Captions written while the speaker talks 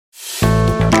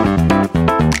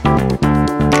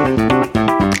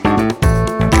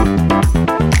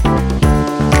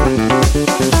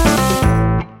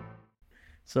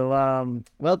So,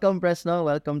 welcome, Presno.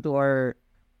 Welcome to our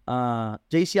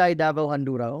JCI Davao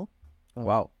Handuraw.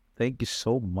 Wow. Thank you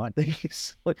so much. Thank you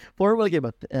so formal game,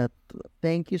 but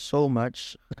thank you so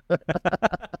much.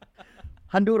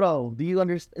 Handuraw. Do you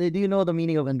understand? Do you know the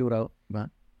meaning of Handuraw? Ba?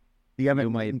 Do you have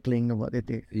an inkling of what it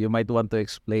is? You might want to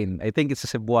explain. I think it's a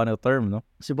Cebuano term, no?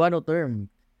 Cebuano term.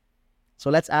 So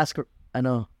let's ask,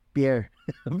 Pierre.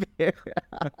 Pierre.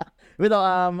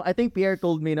 I think Pierre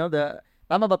told me, no,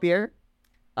 tama ba, Pierre?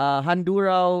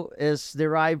 Handuraw is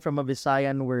derived from a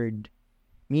Visayan word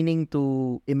meaning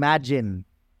to imagine.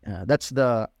 That's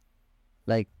the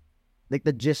like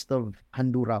the gist of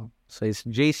Handuraw. So it's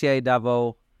JCI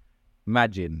Davao,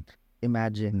 imagine.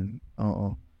 Imagine.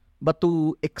 Oo. But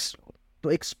to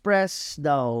express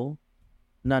daw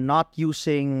na not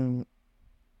using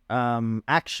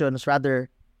actions,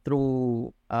 rather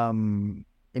through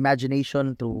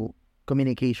imagination, through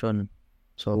communication.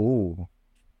 So,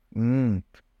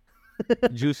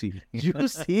 Juicy.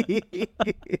 Juicy.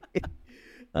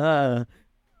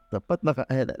 Dapat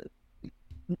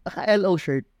naka-LO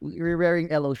shirt. We're wearing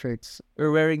LO shirts.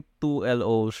 We're wearing two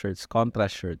LO shirts,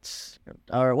 contrast shirts.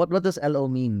 Or what does LO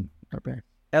mean?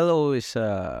 LO is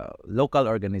a local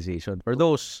organization. For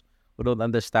those who don't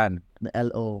understand. The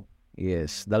LO.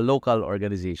 Yes, the local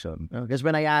organization. Because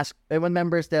when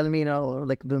members tell me,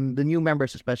 like the new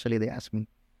members especially, they ask me,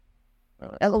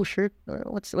 LO shirt?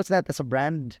 What's that? That's a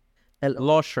brand.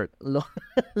 Law shirt. Law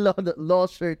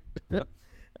shirt.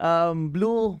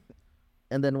 Blue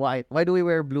and then white. Why do we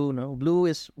wear blue? No, blue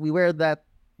is we wear that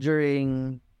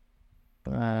during.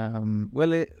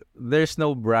 There's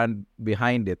no brand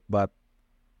behind it, but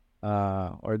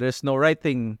or there's no right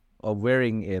thing of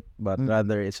wearing it, but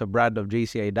rather it's a brand of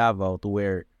JCI Davao to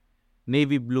wear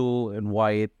navy blue and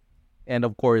white, and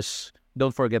of course,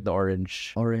 don't forget the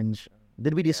orange. Orange.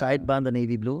 Did we decide on the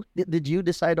navy blue? Did you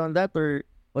decide on that, or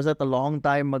was that a long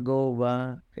time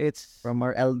ago? It's from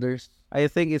our elders. I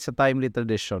think it's a timely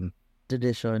tradition.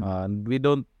 We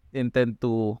don't intend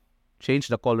to change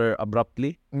the color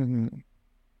abruptly.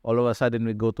 All of a sudden,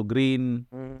 we go to green,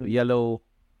 to yellow,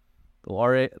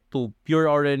 to pure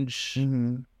orange.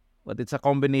 But it's a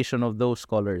combination of those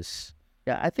colors.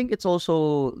 Yeah, I think it's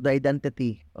also the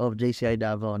identity of JCI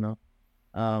Davao, no?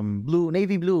 Blue,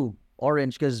 navy blue,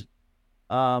 orange, because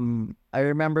I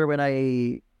remember when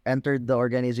I entered the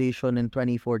organization in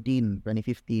 2014,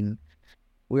 2015,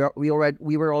 we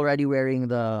were already wearing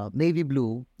the navy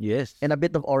blue. Yes. And a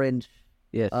bit of orange.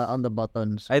 Yes. On the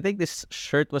buttons. I think this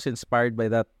shirt was inspired by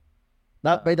that.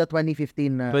 Not by the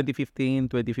 2015.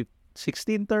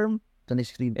 2016 term.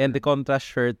 2016. And the contrast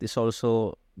shirt is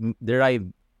also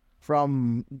derived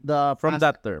from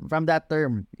that term. From that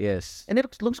term. Yes. And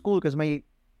it looks cool because my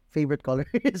favorite color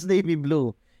is navy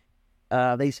blue.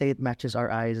 They say it matches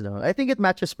our eyes, though. I think it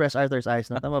matches Press Arthur's eyes.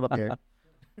 No? Tama ba, Pierre?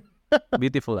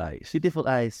 Beautiful eyes. Beautiful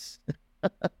eyes.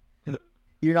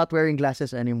 You're not wearing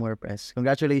glasses anymore, Press.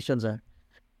 Congratulations, I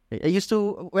used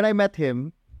to, when I met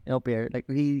him, Pierre, like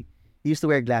he used to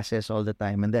wear glasses all the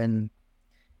time, and then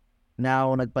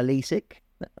now nagpa-LASIK.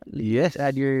 Yes.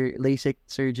 Had your LASIK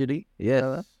surgery.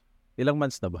 Yes. Ilang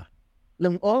months na ba?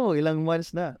 Ilang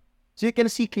months na. So you can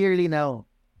see clearly now.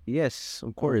 Yes,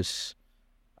 of course.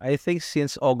 I think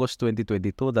since August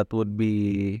 2022, that would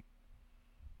be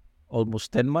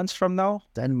almost 10 months from now.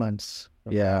 10 months.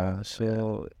 Yeah,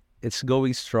 so it's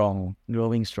going strong.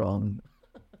 Growing strong.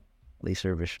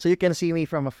 Laser vision. So you can see me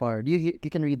from afar. You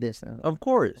can read this now. Of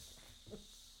course.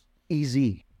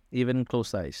 Easy. Even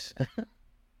closed eyes.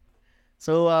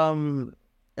 So,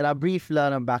 in a brief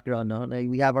background, no? Like,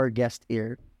 we have our guest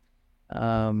here.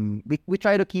 We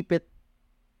try to keep it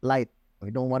light.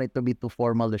 We don't want it to be too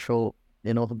formal, the show,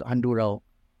 Handuraw.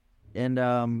 And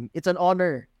it's an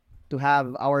honor to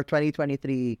have our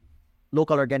 2023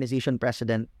 local organization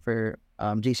president for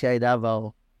JCI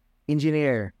Davao,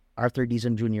 Engineer Arthur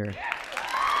Dizon Jr.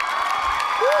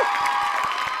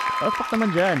 Pak naman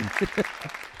dyan.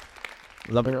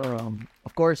 Love it.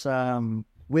 Of course,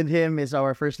 with him is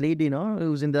our first lady, no,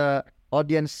 who's in the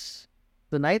audience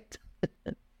tonight.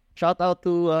 Shout out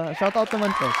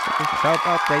naman po. Shout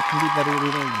out kahit hindi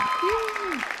naririnig.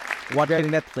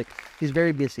 Watching Netflix. She's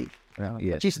very busy.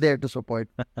 Yes. She's there to support.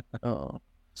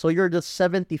 So you're the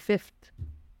 75th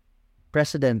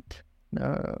president.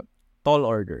 Tall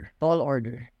order.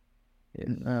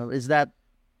 Yes.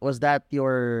 Was that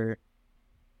your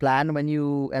plan when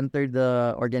you entered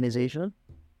the organization?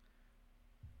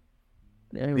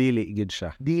 Dili good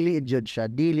siya.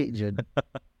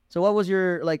 So what was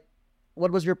your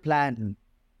plan?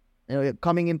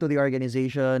 Coming into the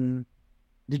organization,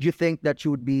 did you think that you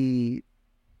would be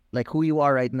like who you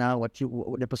are right now,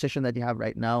 the position that you have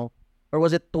right now? or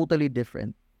was it totally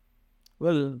different?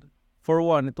 Well, for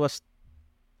one,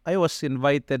 I was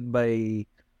invited by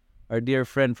our dear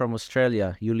friend from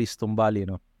Australia, Yulis Tumbali,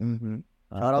 no? Mm-hmm.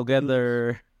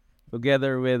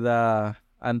 Together with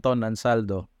Anton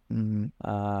Ansaldo.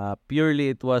 Mm-hmm. Purely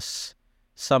it was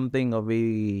something of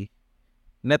a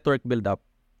network build-up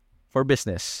for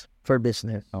business. For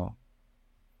business. Oh.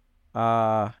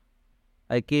 I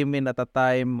came in at a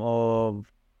time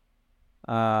of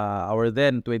our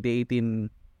then 2018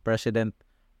 President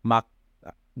Mac,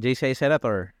 JCI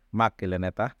Senator Mac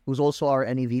Ilaneta, who's also our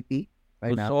NEVP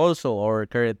right now. Who's also our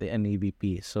current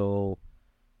NEVP. So,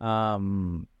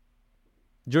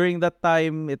 during that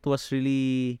time, it was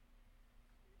really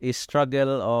a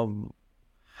struggle of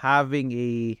having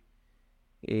a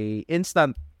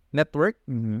instant network.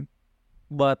 Mm-hmm.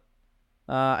 But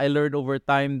I learned over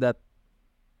time that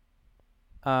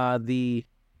the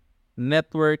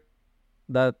network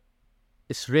that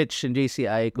is rich in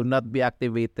JCI could not be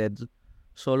activated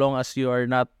so long as you are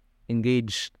not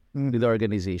engaged with the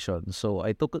organization. So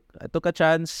I took a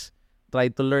chance,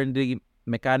 tried to learn the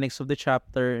mechanics of the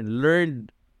chapter, and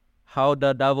learned how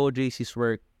the Davao JCs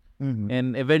work. Mm-hmm.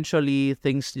 And eventually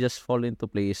things just fall into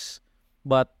place.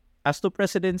 But as to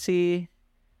presidency,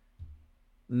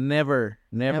 never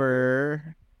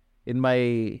in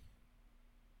my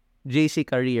JC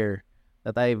career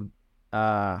that I've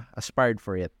aspired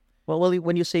for it. Well,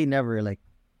 when you say never,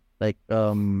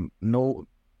 no,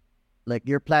 like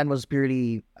your plan was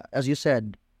purely, as you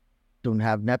said, to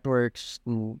have networks,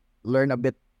 to learn a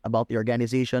bit about the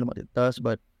organization, what it does,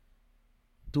 but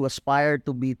to aspire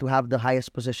to have the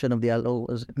highest position of the LO,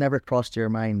 it never crossed your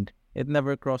mind. It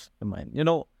never crossed my mind. You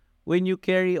know, when you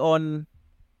carry on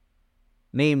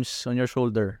names on your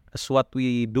shoulder, as what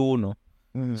we do, no,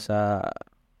 sa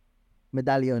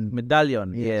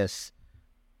medallion, yes.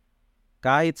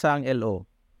 Kahit sa ang LO,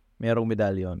 merong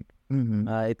medallion. Mm-hmm.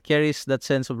 It carries that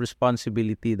sense of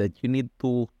responsibility that you need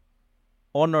to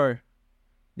honor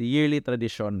the yearly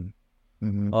tradition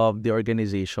of the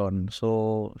organization.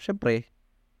 So, syempre,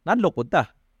 nanlokod ta,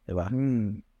 di ba?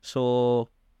 So,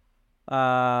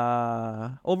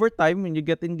 over time, when you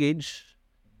get engaged,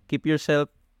 keep yourself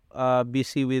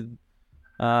busy with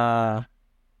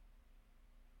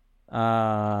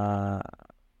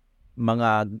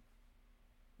mga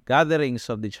gatherings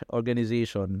of the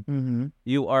organization.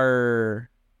 You are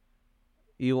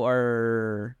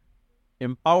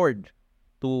empowered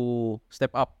to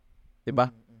step up, di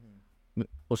ba?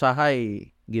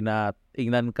 Usahay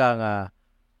ginatingnan ka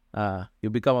nga you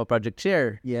become a project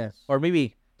chair. Yes. Or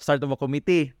maybe start of a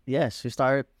committee. Yes,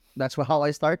 that's how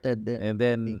I started. And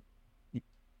then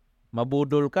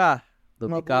mabudol ka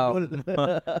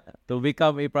to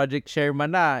become a project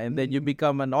chairman na, and then you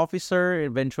become an officer,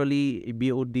 eventually a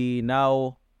BOD,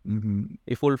 now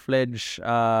a full-fledged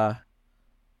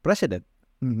president.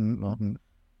 And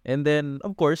then,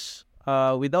 of course,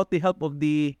 without the help of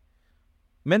the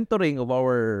mentoring of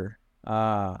our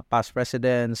past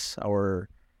presidents, our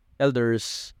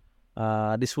elders,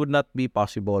 this would not be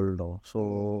possible. No?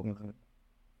 So,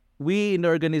 we in the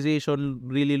organization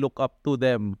really look up to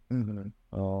them.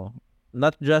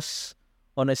 Not just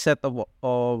on a set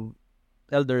of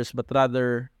elders, but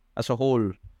rather as a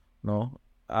whole. No,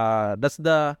 that's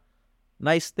the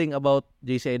nice thing about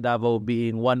JCI Davao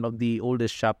being one of the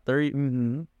oldest chapter.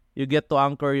 You get to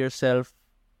anchor yourself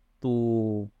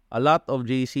to a lot of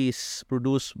JCs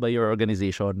produced by your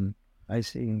organization. I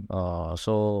see.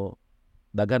 So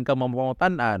daghan ka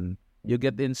mamangutanan. You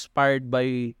get inspired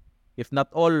by, if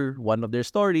not all, one of their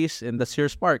stories, and that's your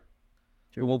spark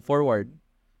to move forward.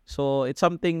 So it's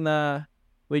something na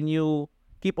when you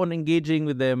keep on engaging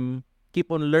with them,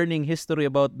 keep on learning history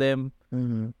about them,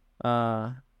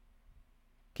 kilala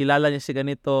niya si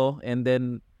ganito, and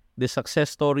then the success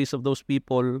stories of those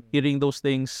people, hearing those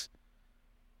things,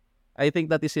 I think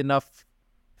that is enough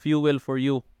fuel for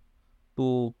you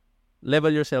to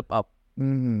level yourself up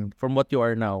from what you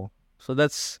are now. So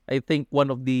that's, I think, one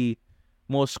of the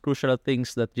most crucial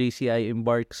things that JCI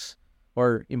imparts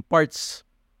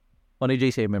on a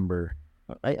JCI member.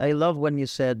 I love when you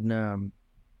said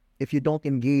if you don't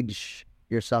engage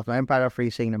yourself, I'm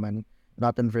paraphrasing naman,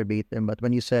 not in verbatim, but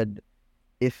when you said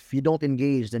if you don't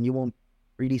engage, then you won't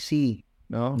really see,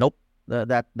 no? Nope.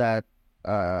 That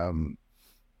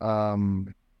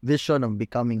vision of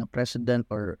becoming a president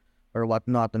or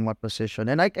whatnot in what position.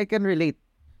 And I can relate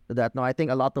to that. No, I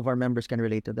think a lot of our members can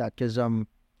relate to that because you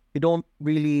don't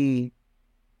really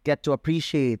get to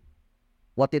appreciate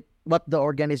what the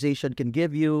organization can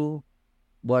give you,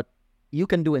 what you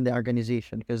can do in the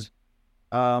organization. Because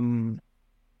for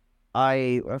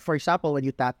example, when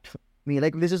you tapped me.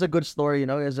 Like, this is a good story,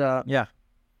 is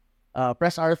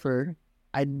Press Arthur.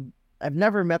 I've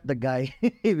never met the guy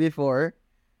before.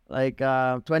 Like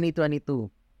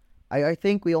 2022. I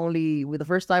think the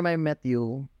first time I met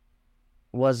you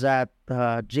was at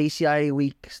JCI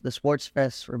Weeks, the sports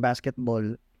fest for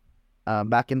basketball,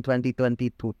 back in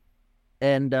 2022.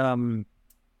 And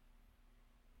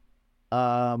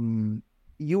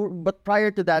but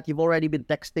prior to that, you've already been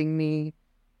texting me,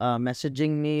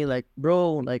 messaging me like,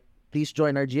 bro, like, please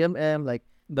join our GMM, like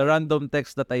the random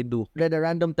text that I do. The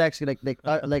random text,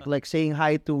 like saying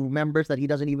hi to members that he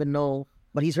doesn't even know,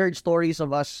 but he's heard stories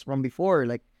of us from before,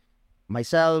 like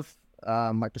myself,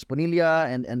 Marcos Bonilla,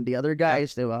 and the other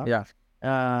guys, diba? Yeah.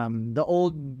 The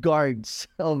old guards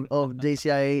of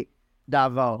JCI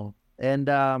Davao. And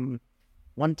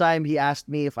one time he asked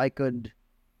me if I could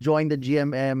join the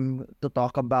GMM to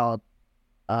talk about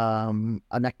an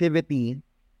activity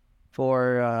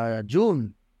for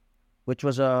June, which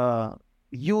was a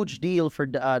huge deal for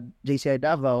JCI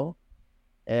Davao.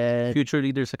 Future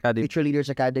Leaders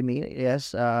Academy,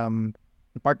 yes. In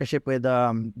partnership with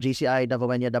JCI Davao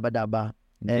Daba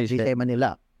and JCI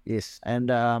Manila. Yes.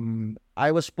 And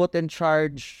I was put in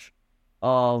charge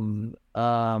of,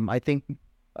 I think,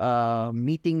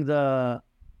 meeting the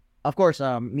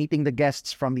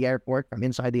guests from the airport, from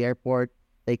inside the airport,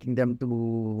 taking them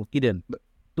to Eden.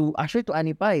 To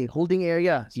Anipay, holding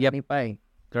area. Yep. Anipay.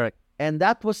 Correct. And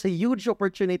that was a huge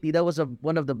opportunity. That was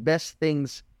one of the best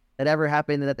things that ever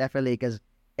happened in that FLA, because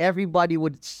everybody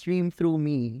would stream through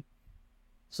me.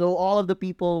 So all of the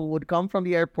people would come from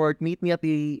the airport, meet me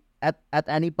at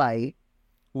Anipay.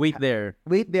 Wait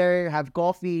there, have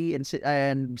coffee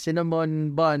and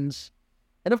cinnamon buns.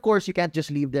 And of course, you can't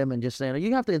just leave them and just say,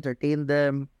 you have to entertain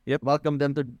them, welcome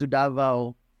them to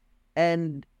Davao.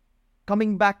 And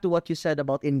coming back to what you said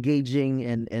about engaging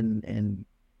and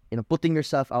putting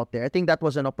yourself out there, I think that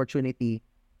was an opportunity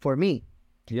for me.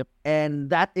 Yep. And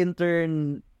that in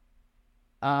turn,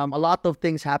 a lot of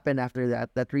things happened after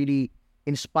that really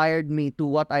inspired me to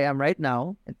what I am right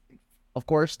now. And of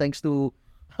course, thanks to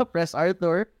Press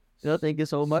Arthur. Thank you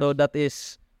so much. So that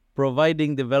is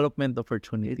providing development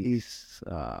opportunities.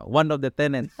 One of the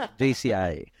tenants,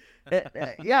 JCI.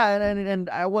 Yeah, and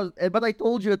I was, but I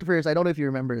told you at first, I don't know if you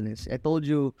remember this. I told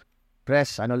you,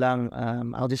 Press,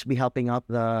 I'll just be helping out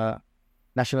the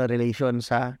national relations,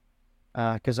 ha?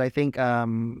 Because I think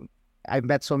I've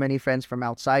met so many friends from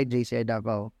outside JCI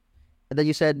Davao. And then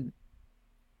you said,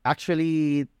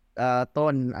 actually,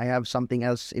 Ton, I have something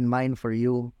else in mind for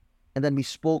you. And then we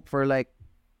spoke for like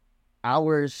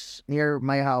hours near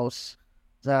my house,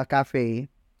 the cafe.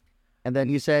 And then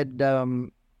you said,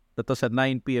 that was a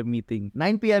 9 p.m. meeting.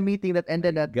 9 p.m. meeting that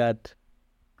ended at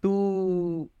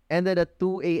 2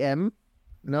 a.m.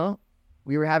 No?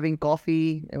 We were having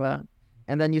coffee. Diba?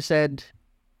 And then you said,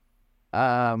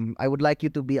 I would like you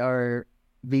to be our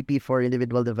VP for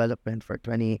individual development for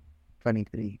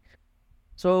 2023.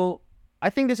 So I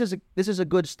think this is a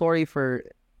good story for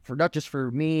not just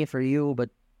for me, for you, but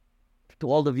to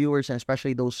all the viewers, and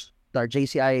especially those that are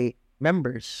JCI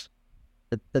members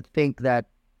that think that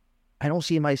I don't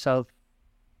see myself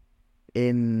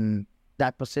in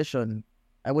that position.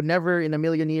 I would never in a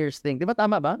million years think, diba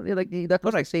tama ba? Like, that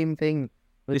was the same thing.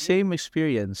 The same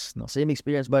experience, no? Same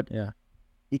experience, but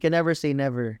you can never say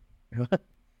never.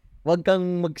 Wag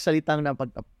kang magsalitang na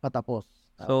patapos.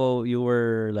 So you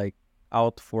were like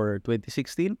out for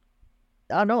 2016?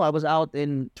 No, I was out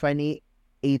in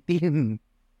 2018.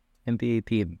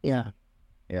 2018. Yeah.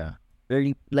 Yeah.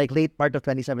 Very like late part of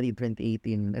 2017,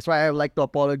 2018. That's why I would like to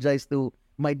apologize to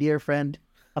my dear friend,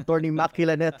 Attorney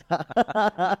Makilaneta.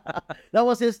 That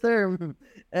was his term.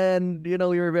 And we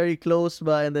were very close,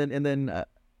 but and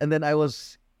then I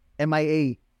was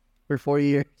MIA for 4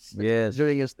 years. Yes.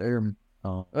 During his term.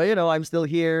 Oh. Well, I'm still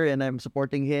here and I'm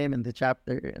supporting him in the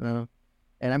chapter, and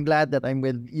I'm glad that I'm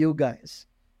with you guys.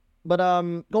 But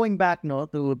going back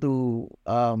to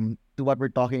what we're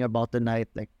talking about tonight,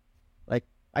 like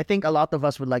I think a lot of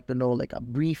us would like to know like a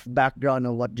brief background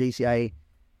of what JCI,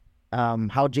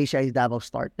 how JCI Davao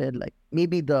started, like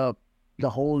maybe the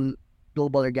whole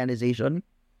global organization,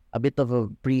 a bit of a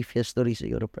brief history sa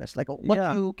Europress, like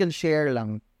what you can share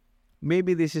lang.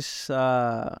 Maybe this is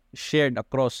shared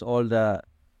across all the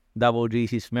Davao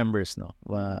JC's members, no?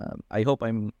 I hope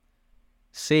I'm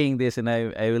saying this and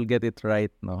I will get it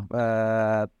right, no?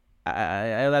 But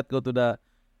I'll not go to the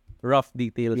rough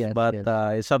details, but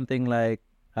it's something like,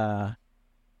 of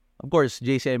course,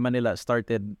 JCI Manila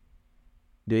started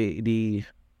the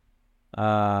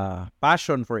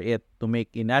passion for it to make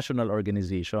a national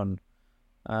organization.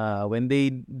 When they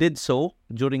did so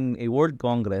during a World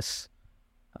Congress,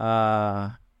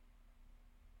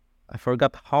 I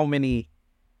forgot how many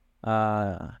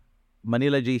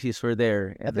Manila JCs were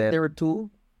there. I think there were 2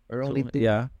 or only 2.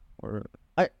 Yeah. Or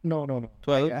no.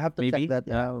 12, I have to maybe. check that.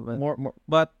 Yeah, more.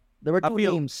 But There were 2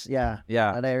 few. names. Yeah.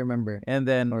 Yeah. That I remember. And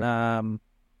then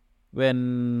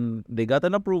when they got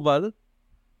an approval,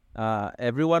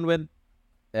 everyone went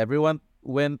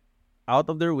out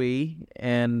of their way,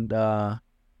 and 12,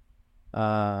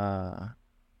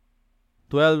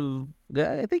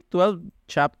 I think 12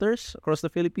 chapters across the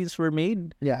Philippines were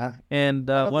made. Yeah. And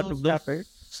one of those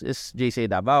chapters is JCI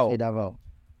Davao. Davao.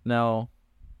 Now,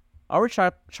 our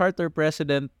charter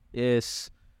president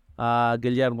is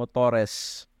Guillermo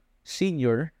Torres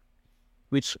Sr.,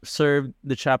 which served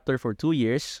the chapter for 2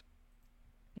 years.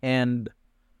 And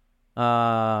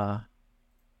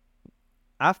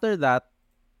after that,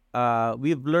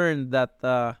 we've learned that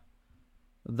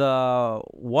the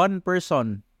one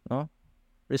person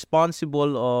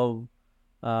responsible of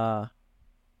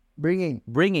bringing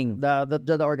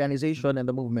the organization and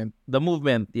the movement,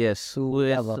 yes,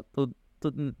 to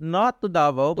not to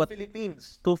Davao, but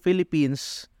Philippines. To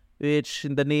Philippines, which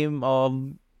in the name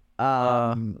of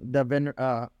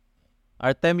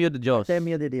Artemio de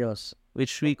Dios,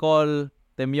 which we call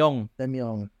Temyong.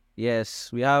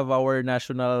 Yes, we have our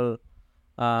national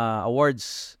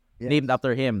awards named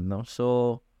after him. No,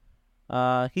 so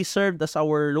he served as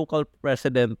our local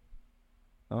president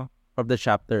of the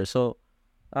chapter. So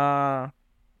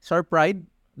it's our pride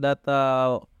that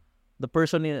the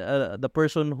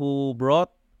person who brought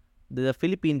the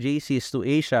Philippine JCs to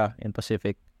Asia and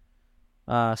Pacific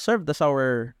served as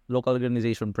our local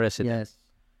organization president. Yes.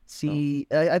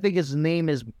 I think his name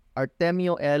is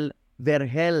Artemio L.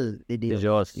 Vergel de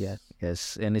Dios.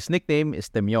 Yes. And his nickname is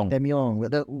Temyong.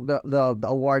 The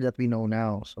award that we know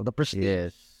now. So the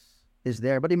prestige is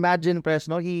there. But imagine,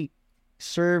 he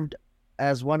served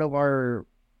as one of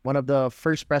the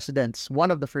first presidents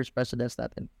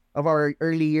natin of our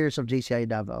early years of JCI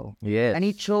Davao. Yes. And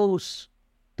he chose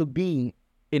to be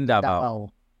in Davao.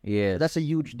 Yes. So that's a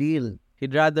huge deal.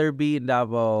 He'd rather be in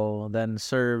Davao than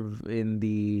serve in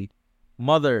the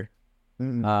mother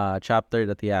chapter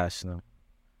that he has. No?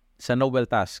 It's a noble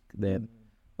task. Then,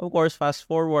 of course, fast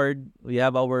forward, we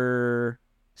have our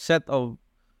set of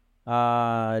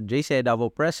JCI Davao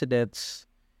presidents,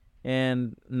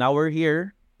 and now we're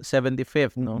here,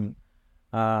 75th. No,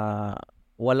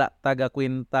 wala taga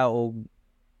kwenta og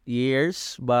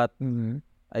years, but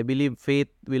I believe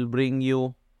fate will bring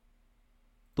you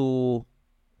to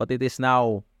what it is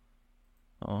now.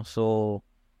 So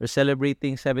we're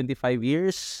celebrating 75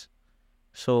 years.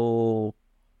 So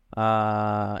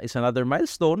it's another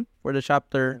milestone for the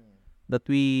chapter that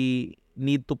we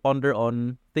need to ponder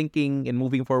on, thinking and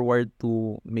moving forward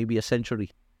to maybe a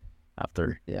century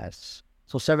after. Yes.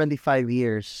 So 75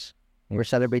 years. We're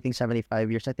celebrating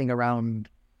 75 years. I think around,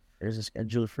 there's a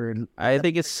schedule for... I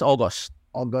think it's August.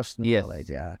 Yes.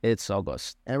 Yeah. It's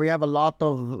August. And we have a lot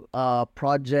of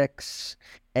projects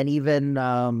and even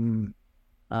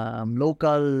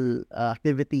local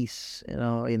activities,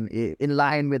 in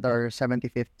line with our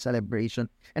 75th celebration.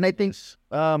 And I think,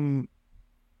 and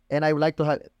I would like to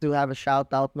have a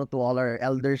shout out to all our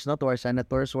elders, to our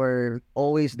senators who are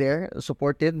always there,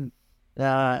 supported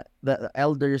the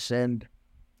elders. And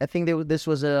I think this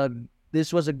was a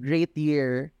great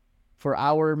year for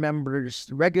our members,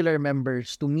 regular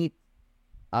members, to meet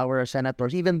our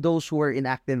senators, even those who were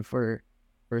inactive for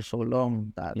so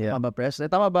long. Tama ba,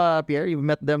 President? Tama ba, Pierre? You've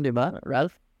met them, di ba,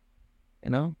 Ralph?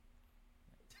 You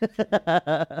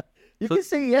can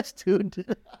say yes, dude.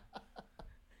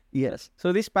 Yes.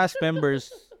 So these past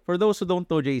members, for those who don't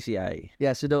know JCI.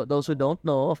 Yes, those who don't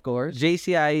know, of course.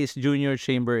 JCI is Junior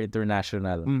Chamber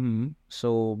International.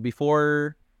 So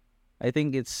before, I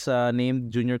think it's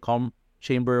named Junior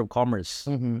Chamber of Commerce.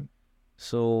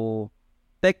 So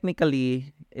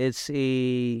technically, it's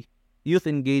a youth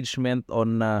engagement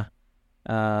on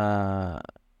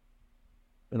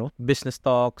business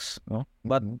talks,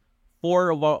 but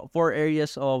four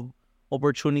areas of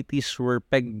opportunities were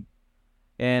pegged,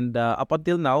 and up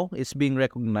until now it's being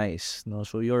recognized.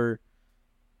 So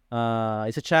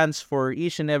it's a chance for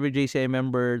each and every JCI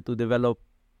member to develop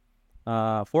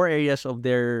 4 areas of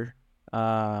their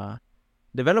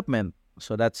development.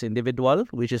 So that's individual,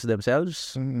 which is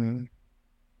themselves.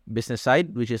 Business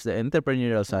side, which is the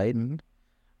entrepreneurial side.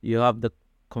 You have the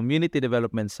community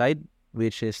development side,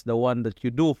 which is the one that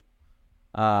you do,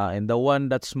 and the one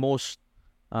that's most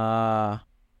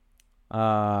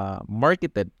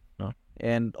marketed.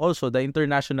 And also the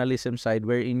internationalism side,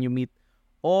 wherein you meet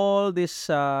all these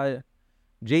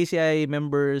JCI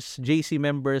members, JC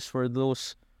members for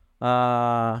those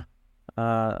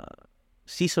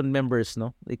seasoned members,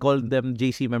 no? They call them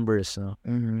JC members, no?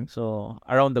 So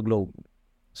around the globe.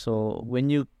 So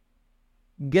when you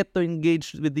get to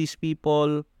engage with these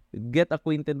people, get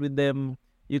acquainted with them,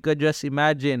 you could just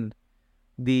imagine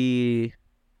the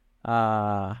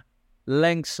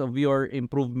lengths of your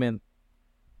improvement.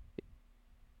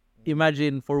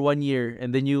 Imagine for 1 year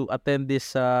and then you attend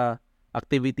these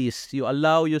activities. You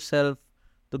allow yourself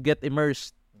to get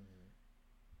immersed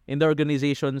in the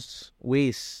organization's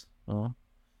ways.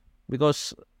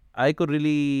 Because I could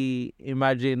really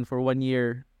imagine for 1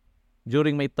 year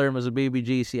during my term as a baby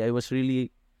JC, I was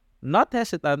really not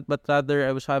hesitant, but rather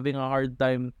I was having a hard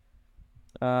time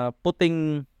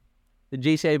putting the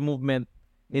JCI movement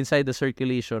inside the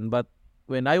circulation. But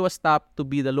when I was tapped to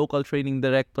be the local training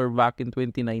director back in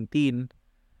 2019,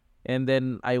 and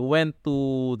then I went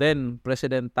to then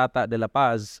President Tata de la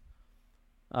Paz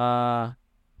to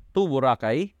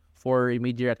Boracay for a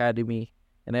mid-year academy,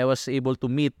 and I was able to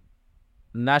meet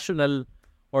national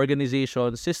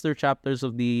organizations, sister chapters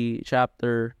of the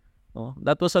chapter.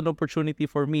 That was an opportunity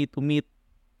for me to meet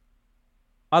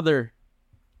other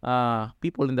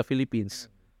people in the Philippines.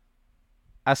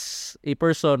 As a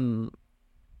person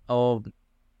of,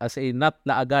 as a not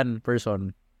Laagan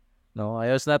person,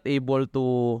 I was not able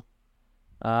to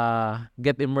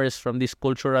get immersed from this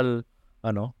cultural,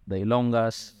 the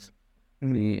Ilongas,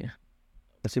 the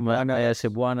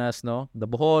Cebuanas, the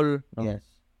Bohol, Yes.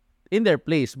 in their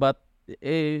place, but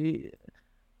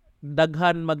daghan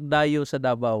magdayo sa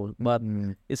Davao, but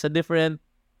it's a different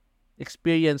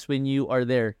experience when you are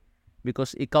there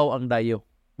because ikaw ang dayo.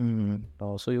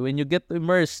 So when you get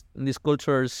immersed in these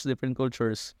cultures, different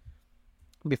cultures,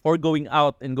 before going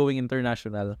out and going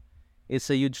international, it's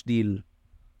a huge deal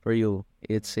for you.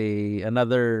 It's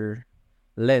another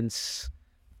lens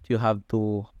you have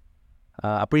to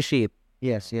appreciate.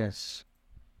 Yes.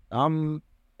 And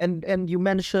you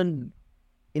mentioned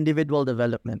individual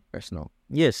development, personal.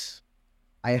 Yes.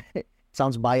 It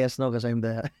sounds biased now because I'm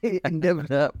the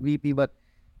the VP, but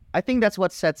I think that's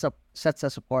what sets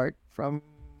us apart from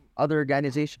other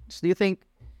organizations. Do you think?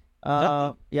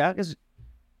 Yeah, because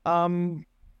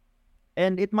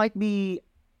and it might be,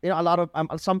 a lot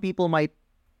of some people might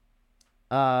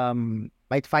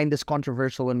find this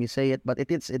controversial when we say it, but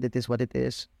it is what it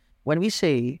is. When we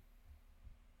say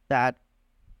that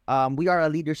we are a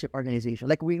leadership organization,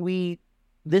 like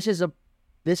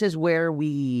this is where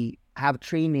we have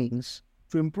trainings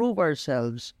to improve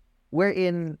ourselves,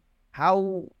 wherein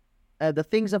how the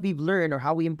things that we've learned or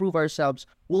how we improve ourselves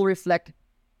will reflect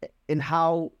in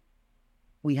how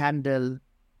we handle,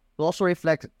 will also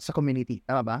reflect sa community.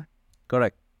 Tama ba?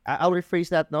 Correct. I'll rephrase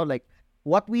that now. Like,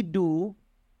 what we do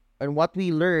and what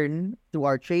we learn through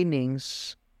our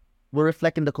trainings will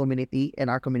reflect in the community and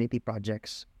our community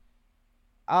projects.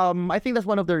 I think that's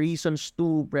one of the reasons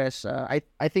too, Press. I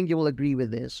think you will agree with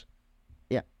this.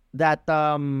 Yeah. That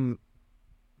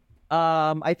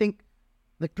I think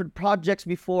the projects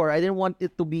before, I didn't want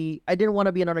to be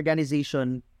an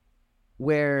organization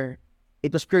where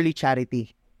it was purely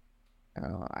charity.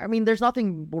 I mean, there's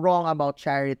nothing wrong about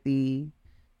charity.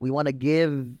 We want to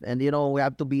give, and we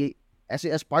have to be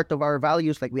as part of our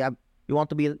values. Like we want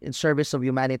to be in service of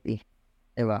humanity,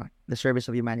 diba? The service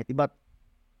of humanity. But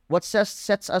what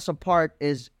sets us apart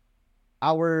is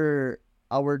our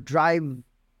drive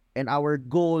and our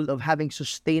goal of having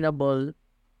sustainable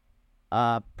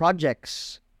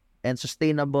projects and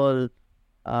sustainable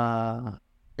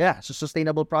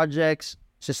sustainable projects,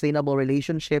 sustainable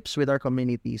relationships with our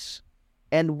communities.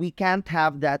 And we can't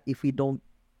have that if we don't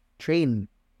train.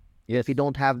 Yes. If we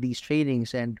don't have these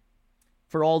trainings. And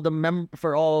for all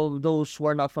those who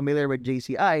are not familiar with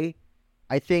JCI,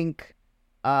 I think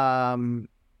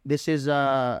this is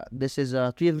a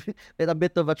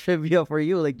bit of a trivia for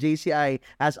you. Like JCI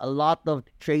has a lot of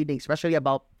training,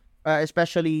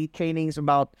 especially trainings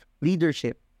about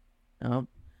leadership,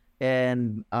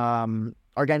 and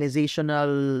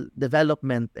organizational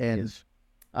development and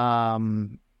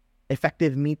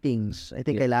effective meetings. I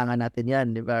think kailangan natin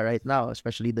yan, diba, right now,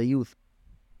 especially the youth.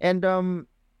 And I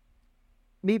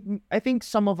think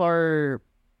some of our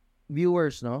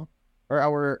viewers, or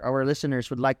our listeners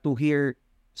would like to hear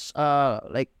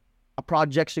like a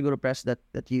project siguro, Press, that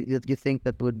you think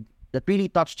that really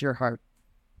touched your heart.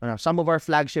 Some of our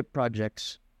flagship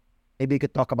projects. Maybe you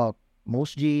could talk about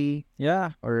MOSG,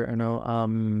 or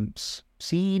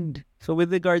Seed. So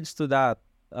with regards to that,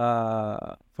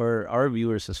 for our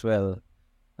viewers as well,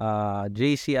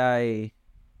 JCI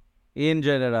in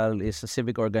general is a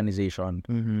civic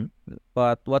organization.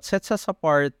 But what sets us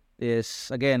apart is,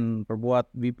 again, for what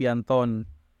VP Anton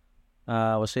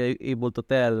was able to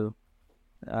tell,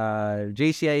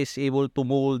 JCI is able to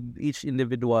mold each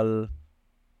individual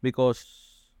because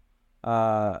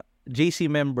JC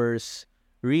members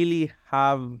really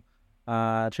have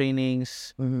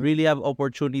trainings, really have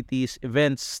opportunities,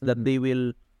 events that they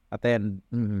will attend.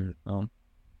 No?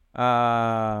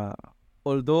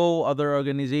 Although other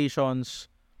organizations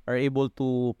are able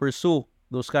to pursue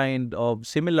those kind of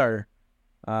similar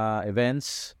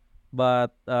events,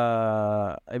 but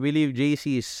I believe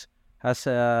JC's has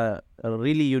a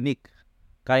really unique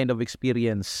kind of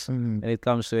experience when it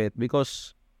comes to it,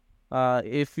 because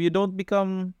if you don't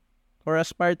become or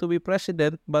aspire to be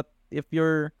president, but if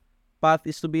your path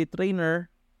is to be a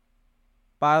trainer,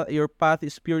 your path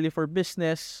is purely for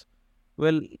business,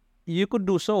 well, you could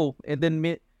do so and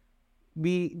then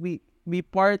be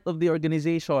part of the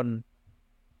organization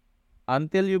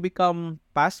until you become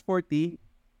past 40.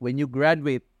 When you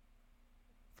graduate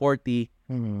 40,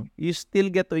 you still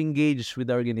get to engage with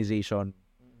the organization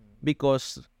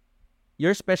because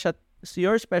your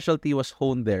specialty was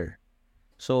honed there.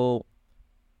 So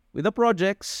with the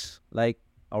projects, like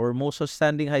our most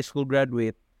outstanding high school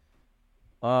graduate,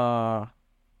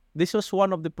 this was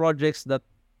one of the projects that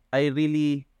I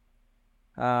really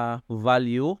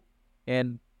value,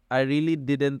 and I really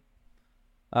didn't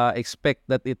expect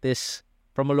that it is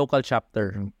from a local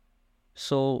chapter.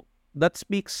 So that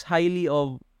speaks highly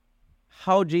of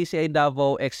how JCI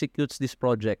Davao executes this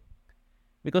project.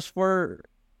 Because for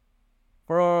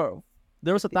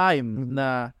there was a time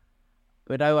na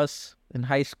when I was in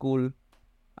high school,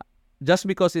 just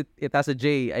because it has a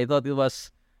J, I thought it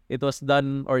was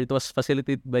done or it was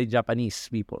facilitated by Japanese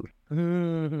people.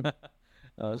 So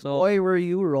boy, were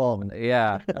you wrong.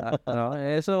 Yeah.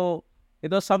 So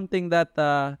it was something that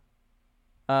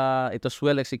it was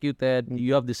well executed.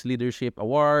 You have this leadership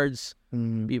awards.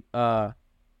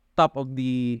 Top of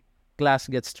the class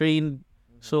gets trained.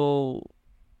 So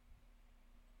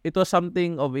it was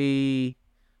something of a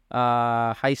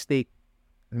high stake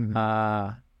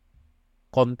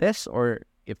contest, or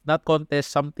if not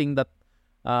contest, something that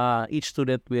each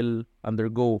student will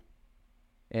undergo.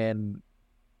 And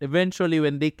eventually,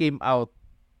 when they came out,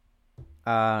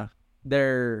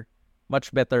 they're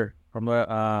much better from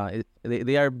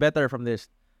they are better from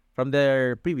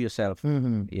their previous self.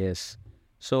 Yes.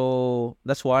 So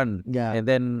that's one. Yeah. And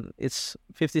then it's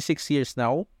 56 years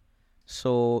now.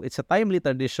 So it's a timely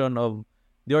tradition of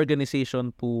the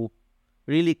organization to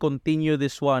really continue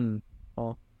this one.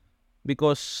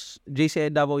 Because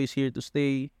JCI Davao is here to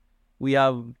stay. We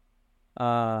have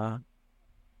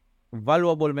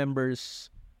valuable members,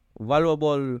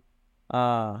 valuable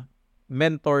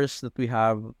mentors that we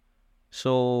have.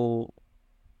 So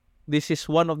this is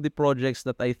one of the projects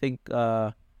that I think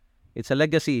it's a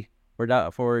legacy for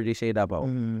JCI Davao.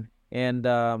 And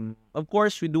of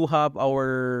course, we do have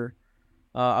our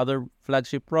other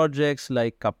flagship projects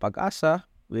like Kapag-asa,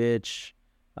 which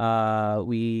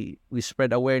we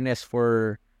spread awareness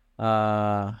for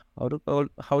how do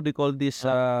you call this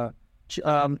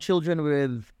children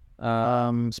with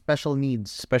special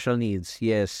needs. Special needs,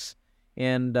 yes.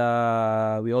 And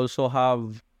we also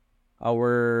have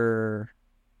our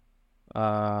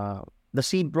the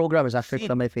seed program is actually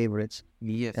one of my favorites.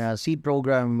 Yes. Seed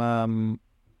program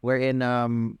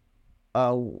wherein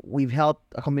we've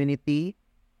helped a community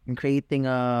in creating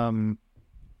a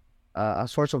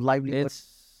source of livelihood.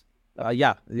 It's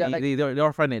the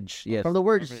orphanage. Yes. From the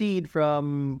word seed,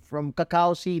 from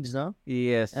cacao seeds, no?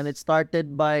 Yes. And it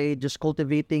started by just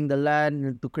cultivating the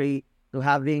land to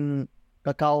having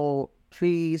cacao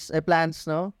trees, plants,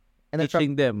 no? And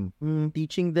teaching them,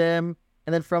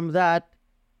 and then from that,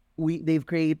 they've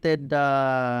created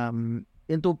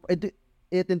into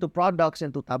products,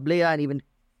 into tablea, and even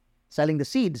selling the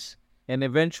seeds, and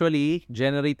eventually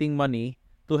generating money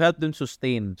to help them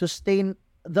sustain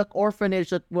the orphanage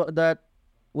that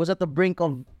was at the brink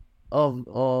of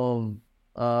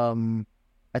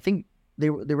I think they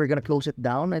were gonna close it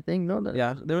down. I think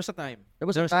there was a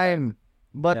time.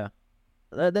 But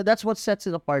that's what sets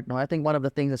it apart. No, I think one of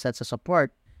the things that sets us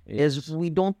apart is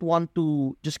we don't want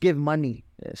to just give money.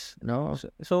 Yes, no.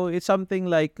 So it's something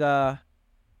like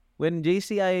when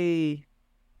JCI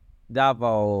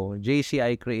Davao,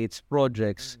 JCI creates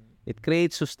projects. It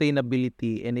creates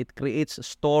sustainability and it creates a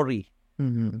story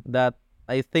that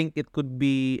I think it could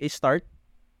be a start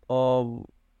of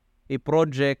a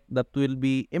project that will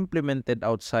be implemented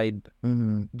outside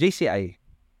JCI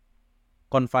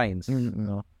confines.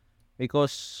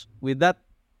 Because with that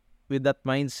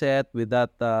mindset, with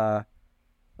that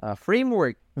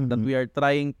framework that we are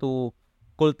trying to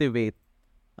cultivate,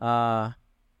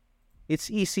 it's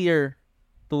easier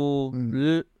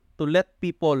to let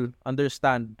people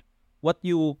understand what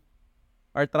you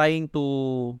are trying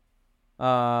to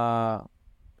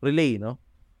relay, no?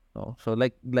 No. So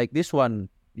like this one,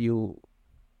 you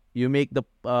make the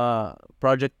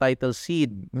project title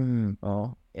seed,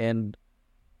 and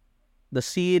the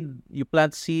seed, you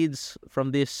plant seeds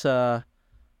from this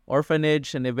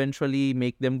orphanage and eventually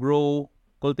make them grow,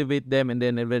 cultivate them, and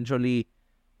then eventually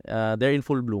they're in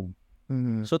full bloom.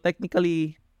 So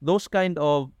technically, those kind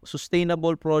of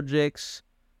sustainable projects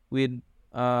with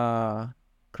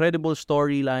credible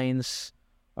storylines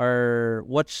are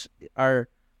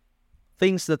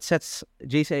things that sets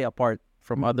JCI apart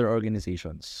from other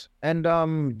organizations. And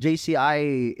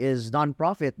JCI is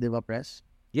non-profit, di ba, Press?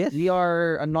 Yes. We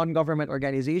are a non-government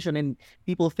organization, and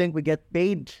people think we get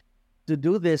paid to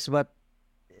do this, but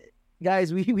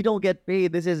guys, we don't get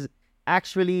paid. This is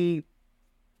actually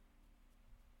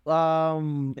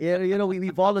we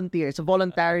volunteer. It's a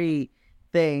voluntary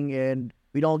thing, and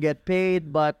we don't get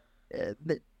paid, but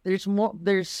there's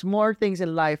more things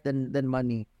in life than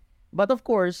money. But of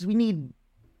course, we need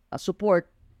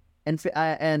support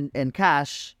and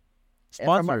cash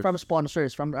from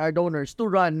sponsors, from our donors, to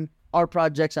run our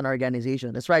projects and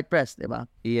organization. That's right, Press, diba?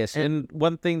 Yes, and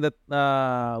one thing that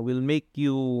will make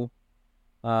you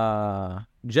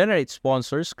generate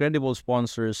sponsors, credible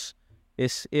sponsors,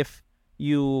 is if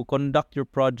you conduct your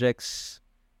projects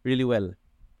really well.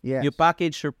 Yes. You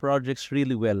package your projects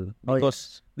really well,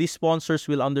 because these sponsors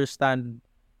will understand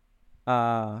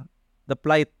the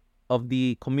plight of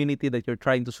the community that you're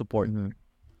trying to support.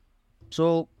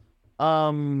 So,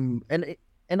 and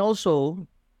also,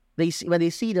 when they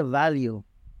see the value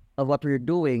of what we're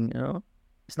doing,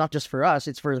 it's not just for us;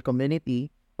 it's for the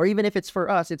community. Or even if it's for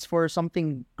us, it's for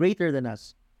something greater than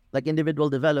us, like individual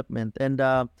development. And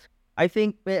I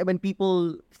think when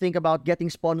people think about getting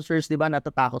sponsors, di ba,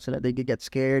 natatakot sila, they get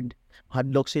scared,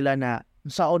 hadlok sila na,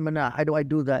 saon man na, how do I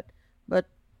do that? But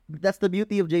that's the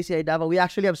beauty of JCI Davao. We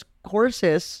actually have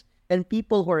courses and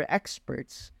people who are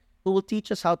experts who will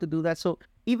teach us how to do that. So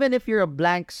even if you're a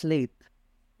blank slate,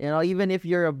 even if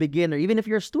you're a beginner, even if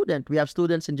you're a student, we have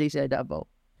students in JCI Davao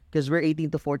because we're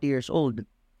 18 to 40 years old.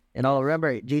 And I'll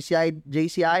remember,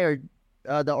 JCI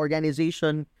or the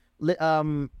organization,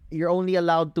 you're only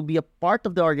allowed to be a part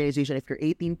of the organization if you're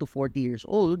 18 to 40 years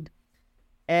old.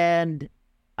 And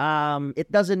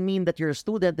it doesn't mean that you're a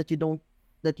student that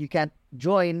you can't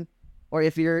join, or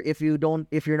if you're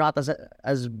not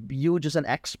as huge as an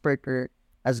expert or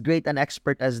as great an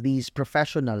expert as these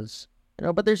professionals.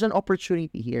 But there's an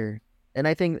opportunity here. And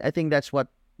I think that's what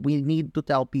we need to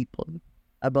tell people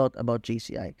about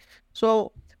JCI.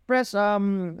 So, Press, I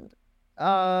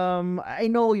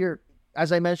know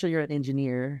as I mentioned, you're an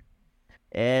engineer,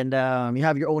 and you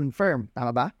have your own firm,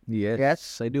 tama ba?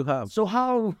 Yes, I do have. So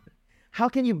how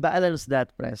can you balance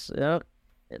that, Press? You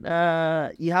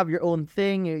have your own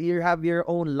thing, you have your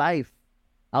own life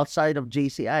outside of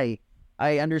JCI.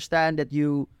 I understand that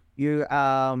you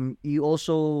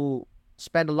also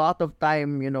spend a lot of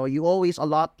time, you always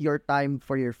allot your time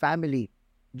for your family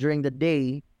during the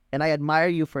day, and I admire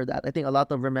you for that. I think a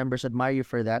lot of our members admire you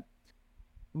for that.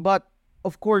 But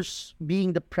of course,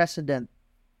 being the president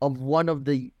of one of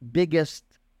the biggest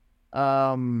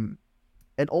and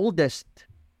oldest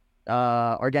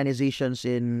organization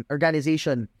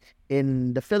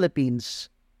in the Philippines,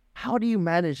 how do you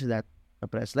manage that,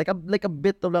 Press? Like a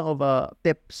bit of a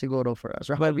tip siguro for us.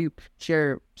 Or how do you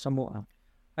share some more?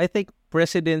 I think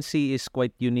presidency is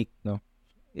quite unique, no?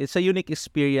 It's a unique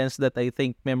experience that I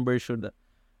think members should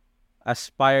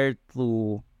aspire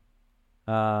to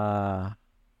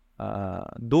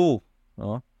do,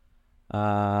 no?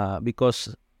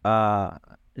 Because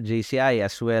JCI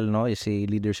as well, no, is a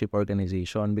leadership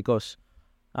organization. Because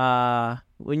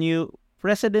when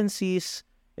presidencies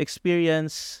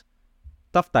experience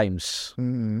tough times,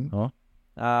 no?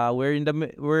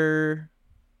 We're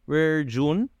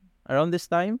June around this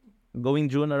time,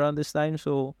 June around this time.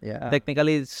 So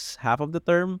technically it's half of the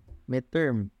term.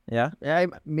 Midterm. Yeah,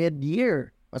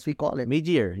 mid-year, as we call it.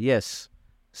 Mid-year, yes.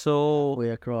 So way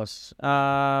across.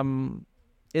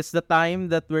 It's the time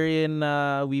that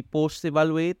we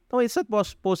post-evaluate. No, it's not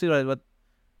post-evaluate, but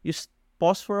you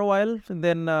pause for a while and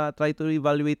then try to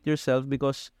evaluate yourself,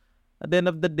 because at the end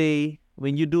of the day,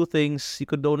 when you do things, you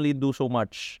could only do so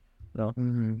much. No?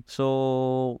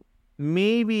 So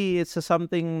maybe it's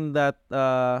something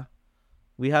that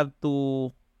we have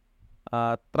to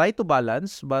try to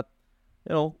balance, but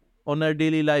on our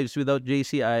daily lives without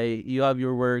JCI, you have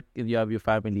your work and you have your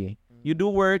family. You do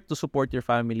work to support your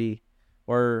family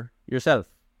or yourself,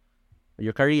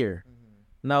 your career.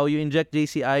 Now you inject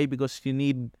JCI because you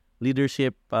need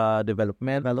leadership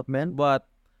development. But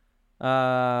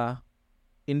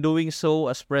in doing so,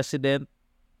 as president,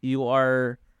 you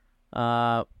are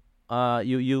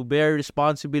you bear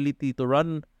responsibility to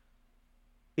run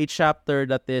a chapter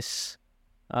that is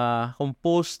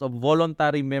composed of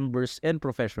voluntary members and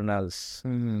professionals.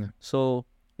 So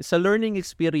it's a learning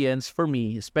experience for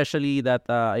me, especially that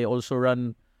I also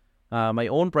run my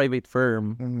own private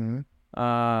firm,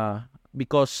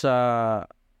 because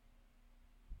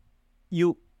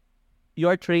you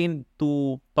are trained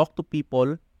to talk to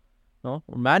people, no,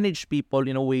 or manage people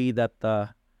in a way that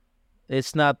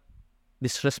it's not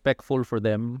disrespectful for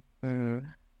them.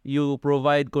 You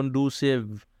provide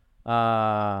conducive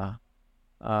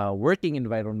working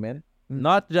environment,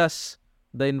 not just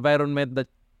the environment that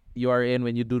you are in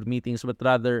when you do meetings, but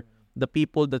rather the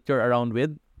people that you're around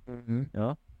with. You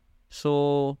know?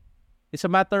 So it's a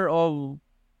matter of,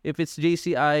 if it's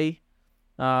JCI,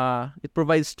 it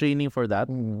provides training for that,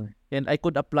 and I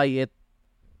could apply it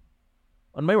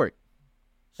on my work.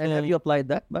 So, and have you applied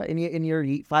that? But in your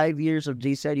 5 years of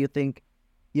JCI, do you think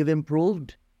you've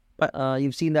improved?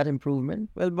 You've seen that improvement?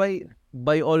 Well,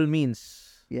 by all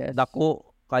means, yes.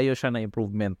 Dako kayo siya na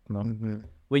improvement, no?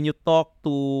 When you talk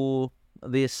to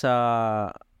this,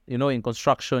 in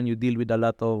construction, you deal with a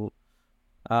lot of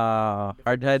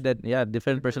hard-headed,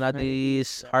 different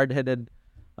personalities, hard-headed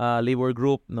labor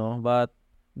group, no? But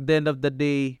at the end of the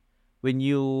day, when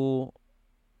you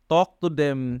talk to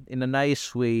them in a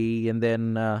nice way, and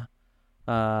then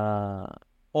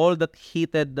all that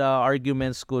heated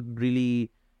arguments could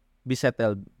really be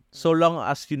settled, so long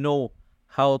as you know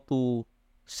how to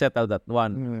settle that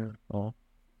one. Oh.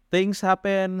 Things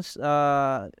happens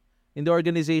in the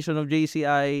organization of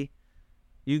JCI.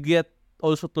 You get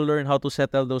also to learn how to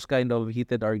settle those kind of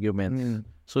heated arguments.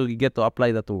 So you get to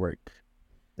apply that to work.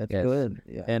 That's good.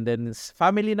 Yeah. And then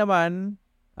family naman,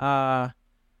 at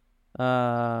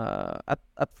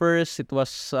first it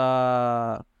was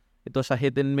a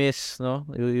hit and miss, no?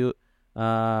 You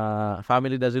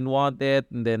family doesn't want it,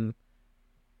 and then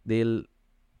they'll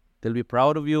be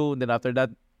proud of you, and then after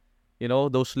that,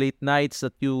 those late nights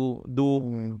that you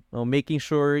do, making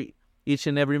sure each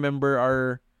and every member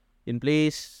are in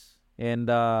place, and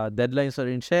deadlines are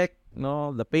in check,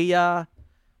 the PEA,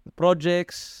 the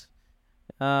projects,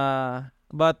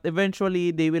 but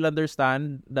eventually they will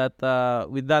understand that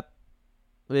with that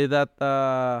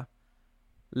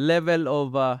level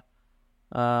of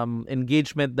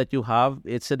engagement that you have,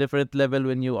 it's a different level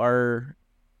when you are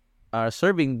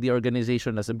serving the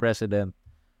organization as a president.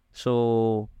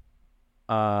 So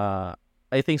I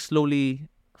think slowly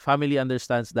family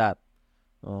understands that.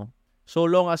 So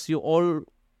long as you all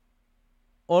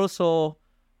also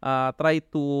try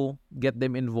to get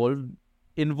them involved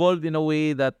in a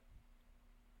way that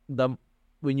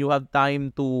when you have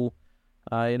time to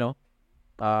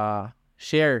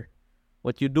share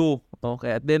what you do.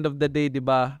 Okay, at the end of the day, 'di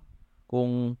ba,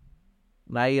 kung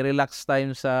nai-relax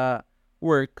time sa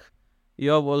work,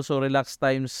 you have also relaxed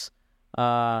times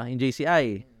in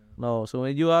JCI. No, so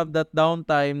when you have that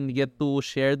downtime, you get to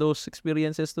share those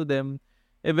experiences to them.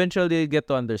 Eventually, you get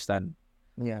to understand.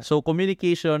 Yeah. So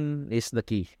communication is the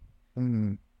key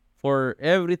for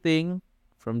everything,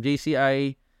 from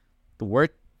JCI to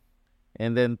work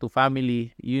and then to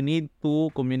family. You need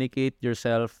to communicate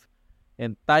yourself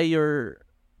and tie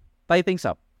things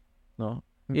up. No,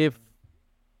 if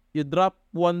you drop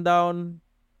one down,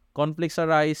 conflicts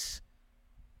arise.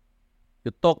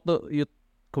 You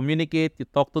communicate, you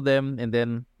talk to them, and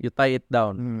then you tie it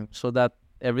down so that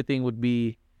everything would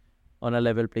be on a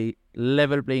level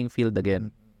playing field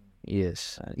again.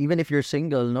 Yes. Even if you're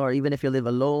single, no, or even if you live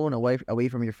alone, away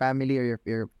from your family or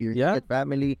your immediate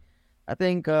family, I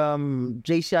think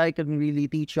JCI can really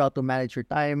teach you how to manage your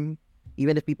time.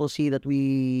 Even if people see that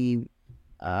we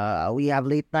have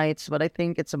late nights, but I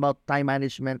think it's about time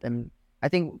management, and I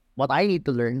think what I need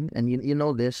to learn, and you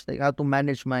know this, like how to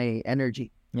manage my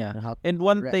energy. Yeah. And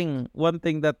one thing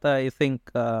that I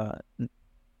think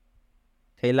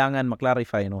kailangan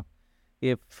maklarify,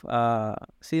 if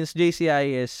since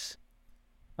JCI is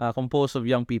composed of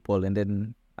young people, and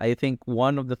then I think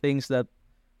one of the things that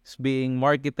is being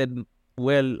marketed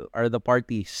well are the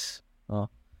parties.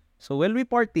 So when we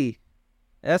party,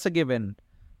 that's a given.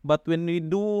 But when we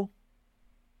do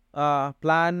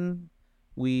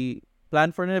we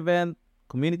plan for an event,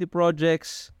 community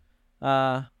projects,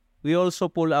 we also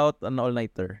pull out an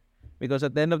all-nighter. Because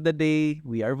at the end of the day,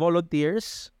 we are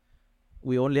volunteers.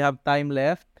 We only have time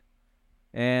left,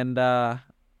 and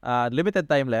limited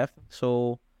time left.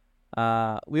 So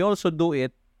we also do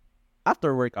it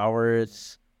after work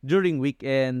hours, during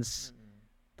weekends.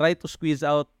 Try to squeeze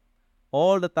out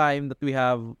all the time that we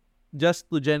have just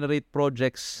to generate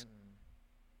projects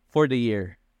for the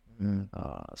year.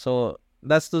 So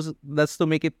that's to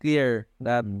make it clear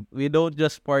that we don't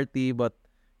just party, but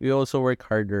we also work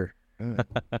harder.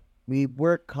 We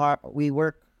work hard. We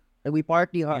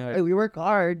party hard. We work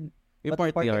hard. We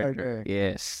party harder.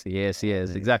 Yes,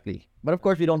 exactly. But of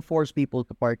course, we don't force people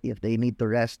to party if they need to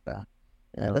rest.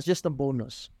 That's just a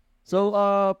bonus.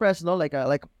 So, Pres, like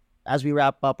as we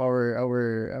wrap up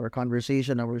our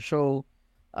conversation, our show,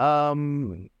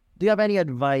 do you have any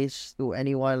advice to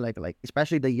anyone, like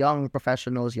especially the young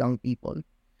professionals, young people,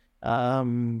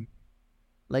 how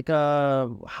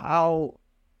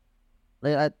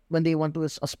when they want to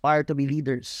aspire to be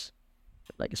leaders,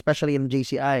 like especially in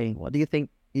JCI, what do you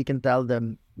think you can tell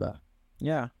them?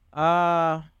 Yeah.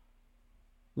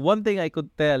 One thing I could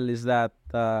tell is that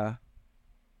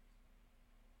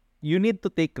you need to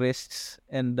take risks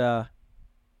and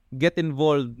get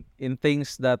involved in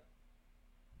things that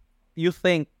you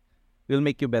think will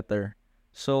make you better.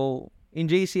 So in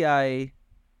JCI,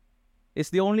 it's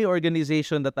the only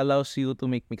organization that allows you to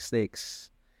make mistakes.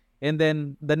 And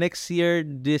then the next year,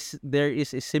 there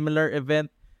is a similar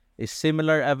event, a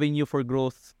similar avenue for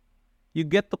growth. You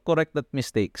get to correct that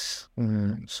mistakes.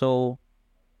 So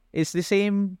it's the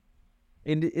same.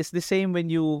 It's the same when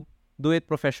you do it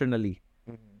professionally.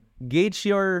 Gauge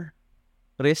your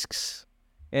risks,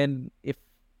 and if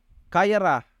kaya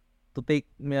ra to take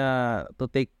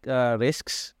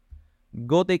risks,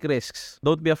 go take risks.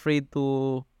 Don't be afraid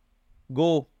to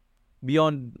go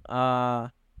beyond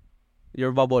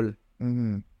your bubble.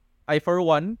 I, for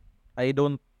one, I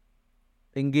don't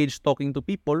engage talking to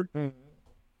people,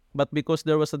 but because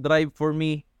there was a drive for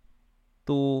me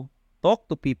to talk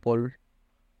to people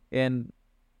and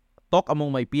talk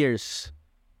among my peers,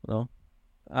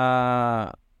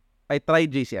 I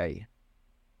tried JCI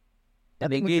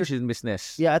and engaged in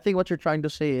business. Yeah, I think what you're trying to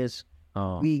say is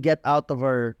we get out of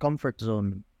our comfort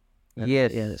zone.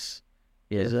 Yes.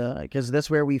 Because that's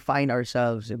where we find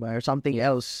ourselves, or something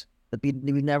else that we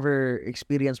never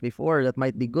experienced before that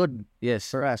might be good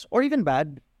for us, or even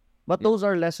bad. But those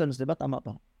are lessons, diba? Tama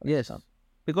pa? Yes.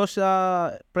 Because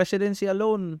presidency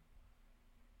alone,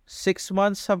 6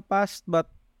 months have passed,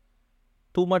 but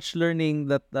too much learning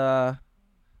that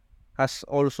has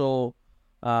also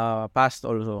passed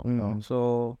also.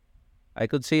 So I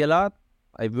could say a lot.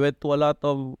 I've went to a lot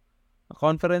of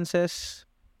conferences,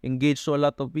 engaged to a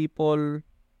lot of people,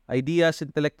 ideas,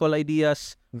 intellectual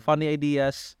ideas, funny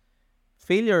ideas,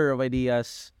 failure of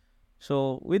ideas.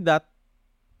 So with that,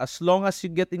 as long as you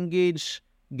get engaged,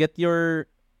 get your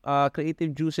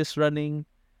creative juices running,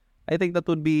 I think that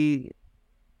would be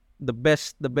the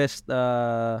best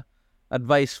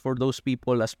advice for those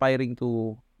people aspiring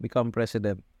to become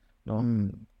president.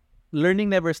 Learning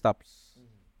never stops.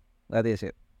 That is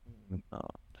it.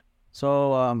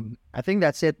 So I think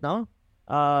that's it now.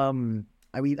 I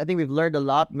think we've learned a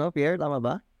lot, no, Pierre? Tama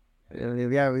ba?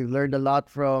 Yeah, we've learned a lot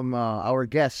from our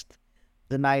guest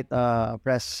tonight,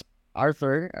 Press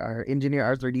Arthur, our engineer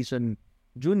Arthur Dizon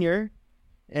Jr.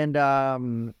 And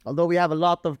although we have a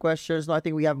lot of questions, I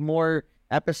think we have more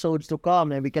episodes to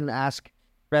come, and we can ask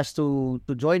Press to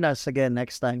join us again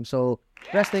next time. So,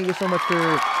 Press, thank you so much for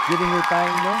giving your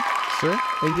time, no? Sir,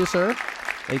 thank you, sir.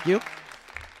 Thank you.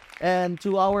 And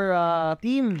to our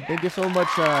team, thank you so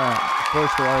much, of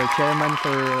course, to our chairman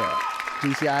for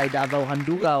JCI Davao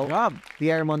Handuraw,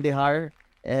 Pierre Mondejar,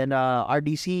 and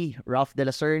RDC, Ralph De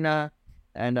La Serna,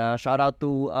 and shout out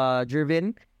to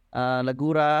Jervin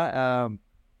Lagura,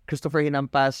 Christopher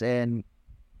Hinampas, and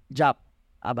Jap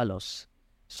Abalos.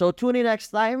 So tune in next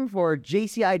time for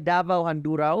JCI Davao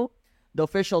Handuraw, the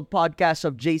official podcast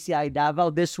of JCI Davao.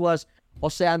 This was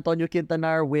Jose Antonio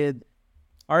Quintanar with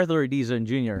Arthur Dizon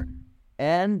Jr.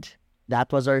 And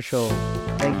that was our show.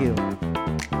 Thank you.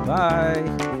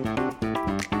 Bye.